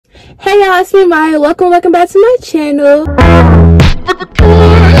Hey y'all, it's me Maya. Welcome back to my channel.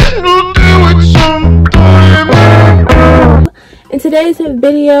 In today's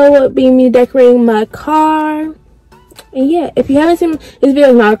video will be me decorating my car. And yeah, if you haven't seen this video,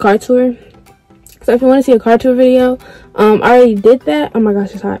 is not a car tour. So if you want to see a car tour video, I already did that. Oh my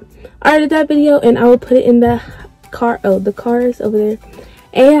gosh, it's hot. I already did that video, and I will put it in the car. Oh, the car is over there.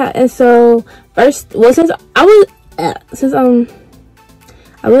 And yeah, and so first, well, since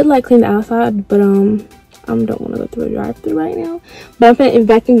I would like clean the outside, but I don't want to go through a drive-through right now. But I'm finna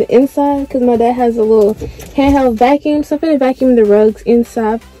vacuum the inside because my dad has a little handheld vacuum. So I'm finna vacuum the rugs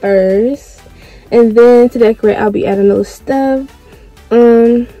inside first, and then to decorate, I'll be adding those stuff.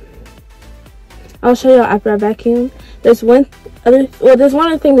 I'll show y'all after I vacuum. There's one other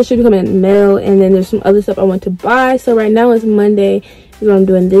thing that should be coming in the mail, and then there's some other stuff I want to buy. So right now it's Monday, is when I'm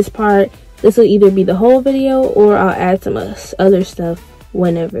doing this part. This will either be the whole video, or I'll add some other stuff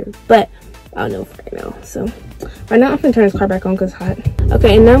whenever, but I don't know for right now. So right now I'm gonna turn this car back on because it's hot.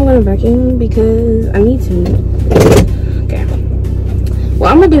 Okay, and now I'm gonna vacuum because I need to. Okay, well,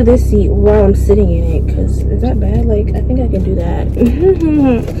 I'm gonna do this seat while I'm sitting in it, because is that bad? Like, I think I can do that.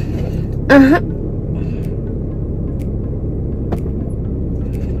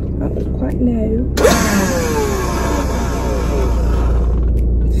 That was quite low.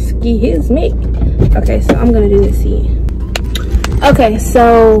 Excuse me. Okay, so I'm gonna do this seat. Okay,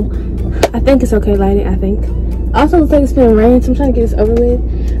 so I think it's okay lighting, I think. Also, looks like it's been raining, so I'm trying to get this over with.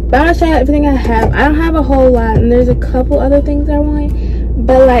 But I'm gonna show you everything I have. I don't have a whole lot, and there's a couple other things I want.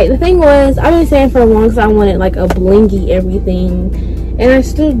 But like, the thing was, I've been saying for a long time I wanted like a blingy everything. And I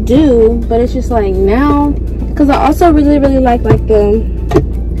still do, but it's just like now, because I also really like the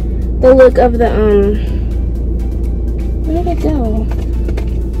look of the, where did it go?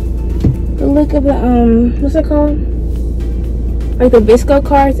 The look of the, what's it called? Like the visco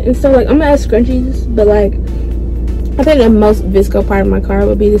cards and stuff. Like, I'm gonna add scrunchies, but like, I think the most visco part of my car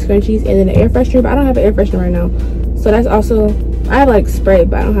would be the scrunchies and then the air freshener, but I don't have an air freshener right now. So that's also, I have like spray,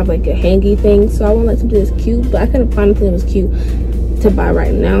 but I don't have like a hangy thing. So I want like something that's cute, but I couldn't find anything that was cute to buy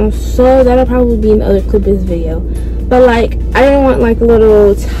right now. So that'll probably be in the other clip of this video. But like, I didn't want like a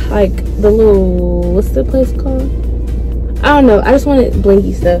little, like the little, what's the place called? I don't know. I just wanted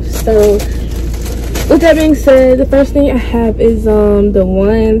blingy stuff. So with that being said, the first thing I have is the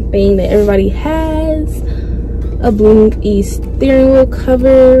one thing that everybody has, a blingy steering wheel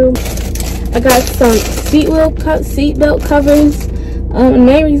cover. I got some seat belt covers. The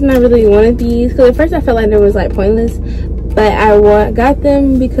main reason I really wanted these, because at first I felt like they was like pointless, but I got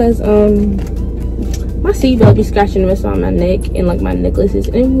them because my seat belt be scratching the rest on my neck and like my necklaces,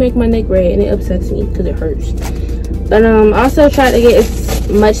 and it make my neck red, and it upsets me because it hurts. But I also tried to get as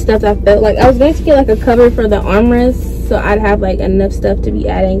much stuff I felt like I was going to get like a cover for the armrest, so I'd have like enough stuff to be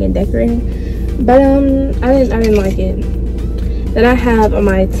adding and decorating. But I didn't like it. Then I have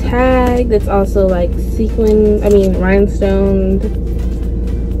my tag that's also like rhinestone.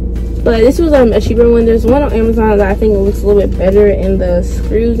 But this was a cheaper one. There's one on Amazon that I think looks a little bit better, and the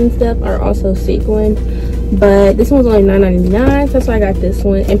screws and stuff are also sequined. But this one's only $9.99, so that's why I got this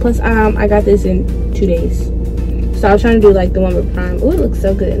one. And plus, I got this in 2 days. So I was trying to do like the one with Prime. Oh, it looks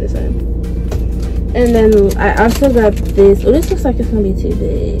so good in the sun. And then I also got this. Oh, this looks like it's gonna be too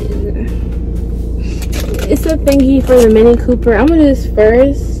big. It's a thingy for the Mini Cooper. I'm gonna do this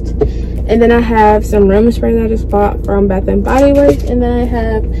first, and then I have some room spray that I just bought from Bath and Body Works, and then I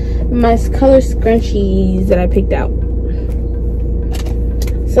have my color scrunchies that I picked out.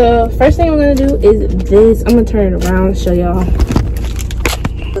 So first thing I'm gonna do is this. I'm gonna turn it around and show y'all.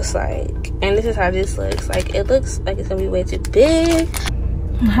 Looks like. And this is how this looks. Like, it looks like it's gonna be way too big.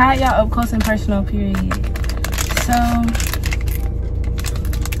 Hi y'all, up close and personal, period. So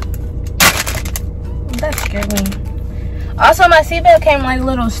that scared me. Also, my seatbelt came with like a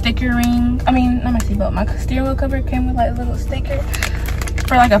little sticker ring. I mean, not my seatbelt, my steering wheel cover came with like a little sticker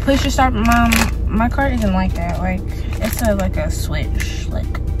for like a push to start. My car isn't like that. Like, it's like a switch,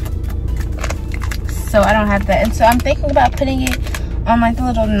 like, so I don't have that. And so I'm thinking about putting it on like the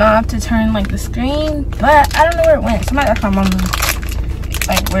little knob to turn like the screen, but I don't know where it went. So I might ask my mom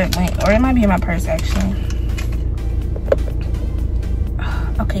like where it went, or it might be in my purse actually.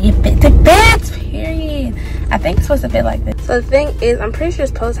 Okay, it fits, period. I think it's supposed to fit like this. So the thing is, I'm pretty sure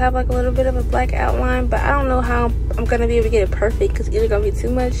it's supposed to have like a little bit of a black outline, but I don't know how I'm gonna be able to get it perfect, because either gonna be too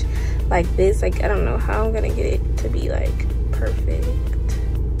much like this, like I don't know how I'm gonna get it to be like perfect.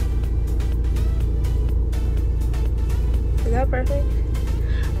 Is that perfect?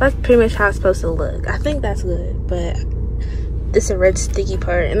 That's pretty much how it's supposed to look. I think that's good, but this is a red sticky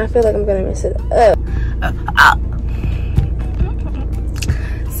part, and I feel like I'm gonna mess it up.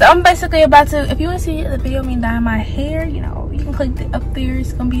 So I'm basically about to, if you want to see the video of me dyeing my hair, you know, you can click it up there.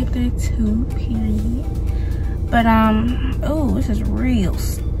 It's gonna be up there too, period. But oh, this is real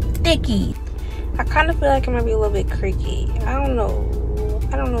sticky. I kind of feel like it might be a little bit creaky. I don't know.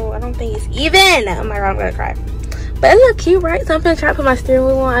 I don't think it's even. Oh my god, I'm gonna cry. But it look cute, right? So I'm gonna try to put my steering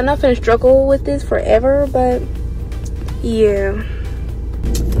wheel on. I know I'm gonna struggle with this forever, but yeah.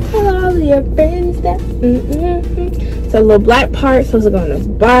 Hello, all your friends. So a little black part supposed to go on the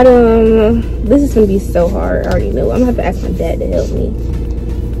bottom. This is gonna be so hard. I already know. I'm gonna have to ask my dad to help me.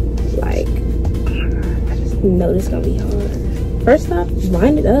 Like, oh my god, I just know this is gonna be hard. First off,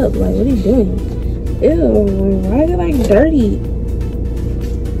 line it up. Like, what are you doing? Ew, why is it like dirty?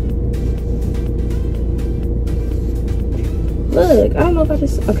 Look, I don't know if I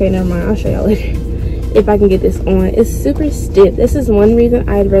just, okay, never mind, I'll show y'all later if I can get this on. It's super stiff. This is one reason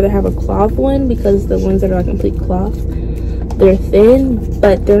I'd rather have a cloth one, because the ones that are like complete cloth, they're thin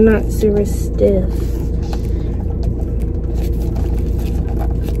but they're not super stiff.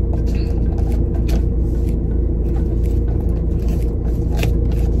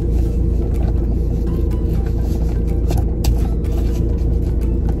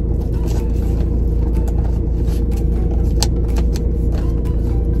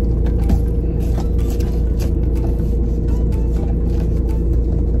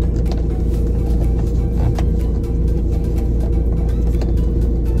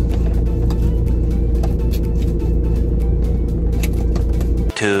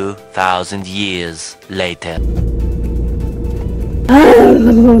 2,000 years later.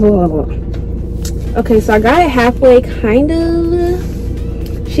 Okay, so I got it halfway, kind of.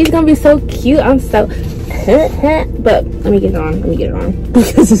 She's gonna be so cute. I'm so but let me get it on.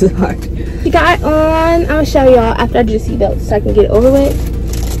 Because this is hard. We got it on. I'll show y'all after I do the seatbelt so I can get it over with.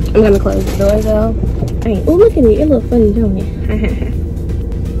 I'm gonna close the door though. Oh, look at it. It looks funny, don't it?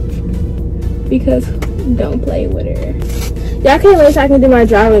 Because don't play with her. Y'all can't wait so I can do my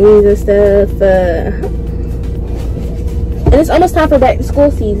driving meetings and stuff. And it's almost time for back to school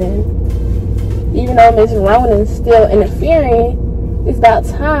season. Even though Miss Ronan's still interfering, it's about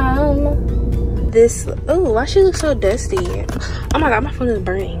time. This, oh, why she look so dusty? Oh my god, my phone is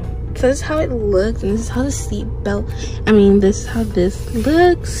burning. So this is how it looks, and this is how the seat belt, this is how this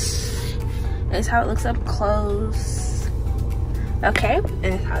looks. This is how it looks up close. Okay, and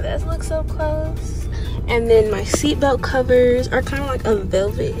this is how this looks up close. And then my seatbelt covers are kind of like a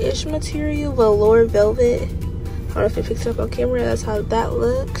velvet-ish material, velour velvet. I don't know if it picks up on camera. That's how that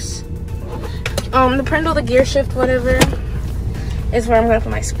looks. The prindle, the gear shift, whatever, is where I'm gonna put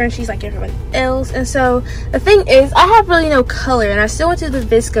my scrunchies like everyone else. And so the thing is, I have really no color, and I still went to the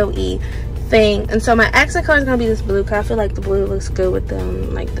Visco-E thing. And so my accent color is gonna be this blue, because I feel like the blue looks good with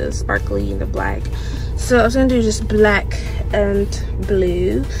them, like the sparkly and the black. So I was gonna do just black and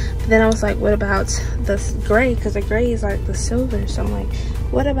blue. But then I was like, what about this gray? Because the gray is like the silver. So I'm like,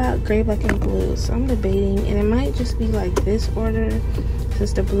 what about gray, black, and blue? So I'm debating, and it might just be like this order,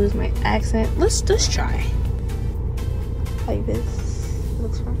 since the blue is my accent. Let's try like this.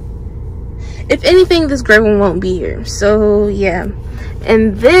 Looks fun. If anything, this gray one won't be here. So yeah,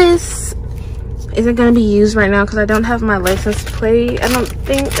 and this isn't gonna be used right now because I don't have my license plate. I don't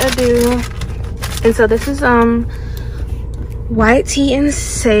think I do. And so this is white tea and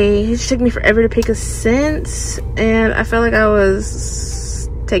sage. It took me forever to pick a scent, and I felt like I was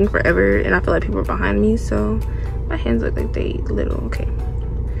taking forever, and I feel like people were behind me, so my hands look like they little. Okay,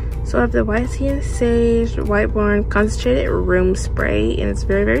 so I have the white tea and sage, White Barn concentrated room spray, and it's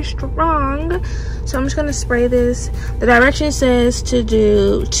very, very strong. So I'm just gonna spray this. The direction says to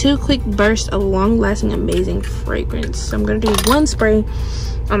do 2 quick bursts of long-lasting amazing fragrance. So I'm gonna do 1 spray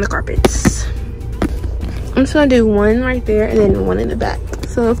on the carpets. I'm just gonna do 1 right there and then 1 in the back.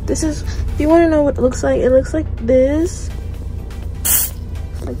 So if you want to know what it looks like this,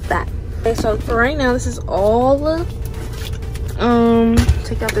 like that. Okay, so for right now, this is all.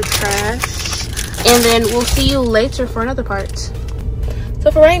 Take out the trash, and then we'll see you later for another part.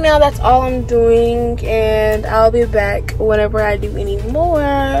 So for right now, that's all I'm doing, and I'll be back whenever I do any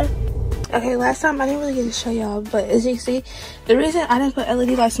more. Okay, last time I didn't really get to show y'all, but as you can see, the reason I didn't put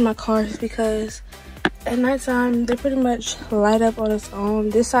LED lights in my car is because at nighttime they pretty much light up on its own.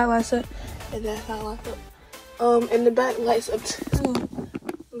 This side lights up and that side lights up, and the back lights up too.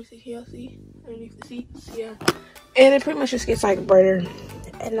 Let me see, can y'all see underneath the seats? Yeah, and it pretty much just gets like brighter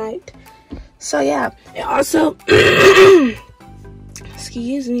at night. So yeah, and also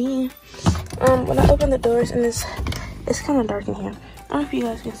excuse me, when I open the doors, and it's kind of dark in here. I don't know if you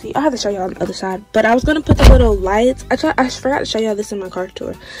guys can see. I'll have to show y'all on the other side, but I was gonna put the little lights. I forgot to show y'all this in my car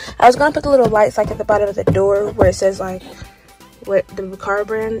tour. I was gonna put the little lights like at the bottom of the door where it says like what the car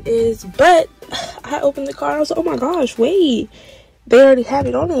brand is, but I opened the car and I was like, oh my gosh, wait, they already have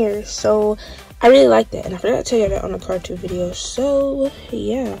it on here. So I really like that, and I forgot to tell you that on the car 2 video. So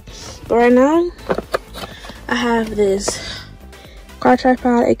yeah, but right now I have this car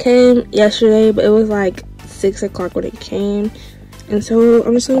tripod. It came yesterday, but it was like 6 o'clock when it came, and so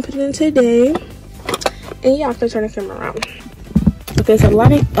I'm just gonna put it in today. And yeah, I'm gonna turn the camera around. Okay, so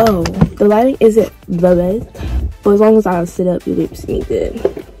the lighting isn't the best, but as long as I sit up, you'll be able to see me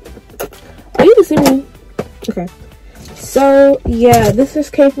good. Oh, you can see me. Okay. So yeah, this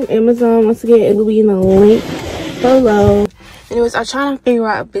just came from Amazon. Once again, it will be in the link below. Anyways, I'm trying to figure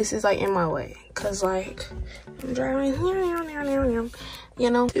out if this is like in my way, cause like I'm driving, you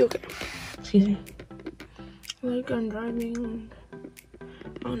know. Okay. Excuse me. Like I'm driving.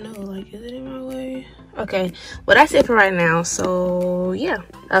 I don't know, like, is it in my way? Okay, well, that's it for right now. So yeah,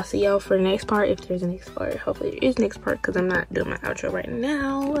 I'll see y'all for the next part, if there's a next part. Hopefully there is next part, because I'm not doing my outro right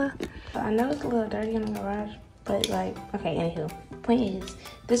now. I know it's a little dirty in the garage, but like, okay, anywho, point is,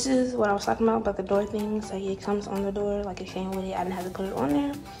 this is what I was talking about the door thing. So it comes on the door, like it came with it. I didn't have to put it on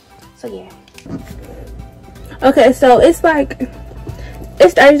there. So yeah. Okay, so it's like,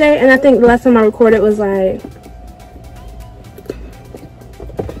 it's Thursday, and I think the last time I recorded was like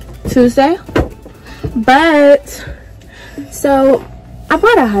Tuesday. But so I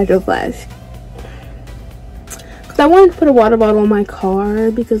bought a hydro flask because I wanted to put a water bottle on my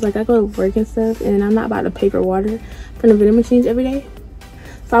car, because like I go to work and stuff, and I'm not about to pay for water from the vending machines every day.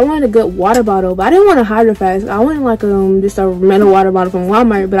 So I wanted a good water bottle, but I didn't want a hydro flask. I wanted like just a metal water bottle from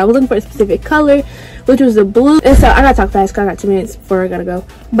Walmart, but I was looking for a specific color, which was the blue. And so I gotta talk fast because I got 2 minutes before I gotta go.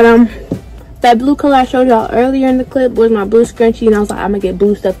 But that blue color I showed y'all earlier in the clip was my blue scrunchie, and I was like, I'm gonna get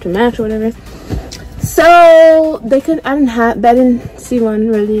blue stuff to match or whatever. So I didn't see one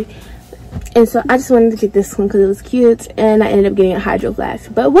really, and so I just wanted to get this one because it was cute, and I ended up getting a hydro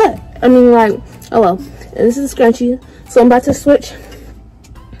flask. But what? I mean, like, oh well. And this is a scrunchie, so I'm about to switch.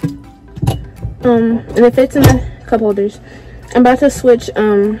 And it fits in my cup holders. I'm about to switch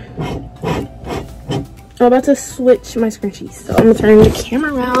my scrunchies. So I'm gonna turn the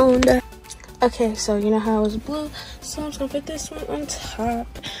camera around. Okay, so you know how it was blue, so I'm just gonna put this one on top.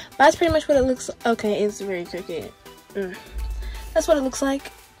 But that's pretty much what it looks like. Okay, it's very crooked. That's what it looks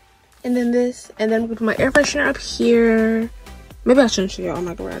like. And then this, and then I'm gonna put my air freshener up here. Maybe I shouldn't show y'all in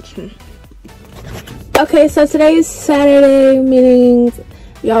my garage. Okay, so today is Saturday, meaning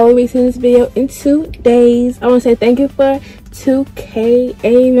y'all will be seeing this video in 2 days. I want to say thank you for 2K,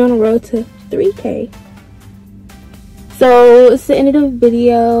 and we're on the road to 3K. So it's the end of the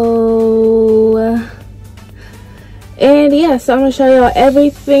video, and yeah, so I'm gonna show y'all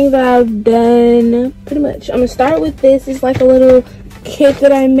everything that I've done pretty much. I'm gonna start with this. It's like a little kit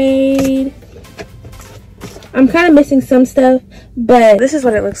that I made. I'm kind of missing some stuff, but this is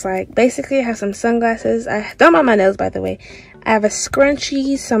what it looks like. Basically, I have some sunglasses. I don't mind my nails, by the way. I have a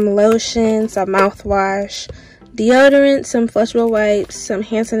scrunchie, some lotion, some mouthwash, deodorant, some flushable wipes, some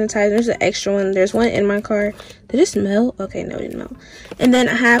hand sanitizer. There's an extra one. There's one in my car. Did it smell? Okay, no, it didn't smell. And then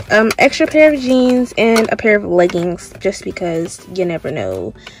I have extra pair of jeans and a pair of leggings, just because you never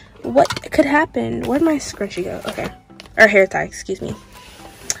know what could happen. Where'd my scrunchie go? Okay, or hair tie, excuse me.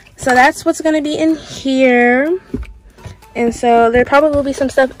 So that's what's gonna be in here. And so there probably will be some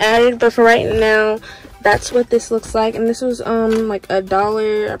stuff added, but for right now, that's what this looks like. And this was like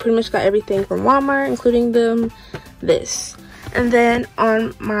 $1. I pretty much got everything from Walmart, including this. And then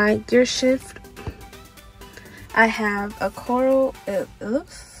on my gear shift, I have a coral. It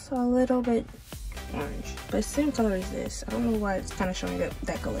looks a little bit orange, but it's the same color as this. I don't know why it's kind of showing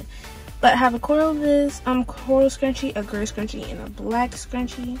that color. But I have a coral coral scrunchie, a gray scrunchie, and a black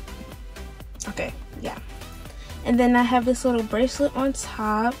scrunchie. Okay, yeah. And then I have this little bracelet on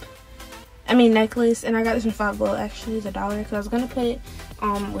top. I mean necklace, and I got this from Five Below. Actually, it's $1 because I was gonna put it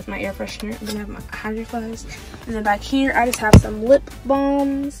with my air freshener. And then I have my hydro flask. And then back here, I just have some lip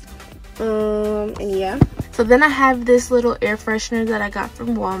balms. And yeah. So then I have this little air freshener that I got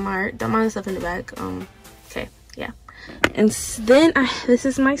from Walmart. Don't mind the stuff in the back. Okay, yeah. And then this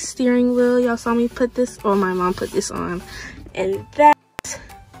is my steering wheel. Y'all saw me put this, or my mom put this on. And that.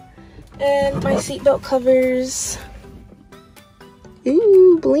 And my seatbelt covers.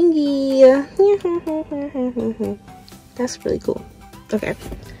 Ooh, blingy. That's really cool. Okay.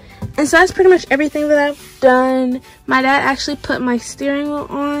 And so that's pretty much everything that I've done. My dad actually put my steering wheel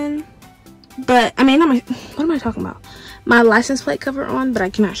on. But, I mean, what am I talking about? My license plate cover on, but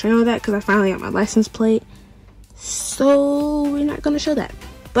I cannot show you that because I finally got my license plate. So, we're not going to show that.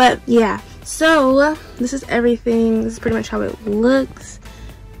 But, yeah. So, this is everything. This is pretty much how it looks.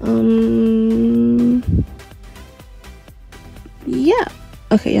 yeah.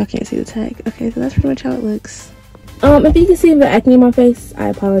 Okay, y'all can't see the tag. Okay, so that's pretty much how it looks. If you can see the acne on my face, I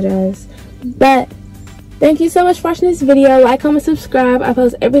apologize. But thank you so much for watching this video. Like, comment, subscribe. I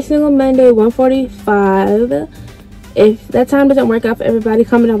post every single Monday, 1:45. If that time doesn't work out for everybody,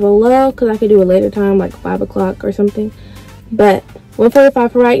 comment down below, because I could do a later time, like 5 o'clock or something. But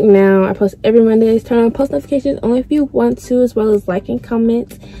 1:45 for right now. I post every Monday. Turn on post notifications only if you want to, as well as like and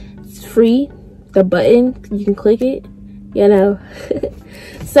comment. It's free. The button, you can click it, you know.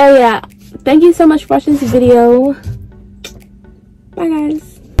 So yeah, thank you so much for watching this video. Bye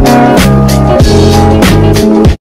guys.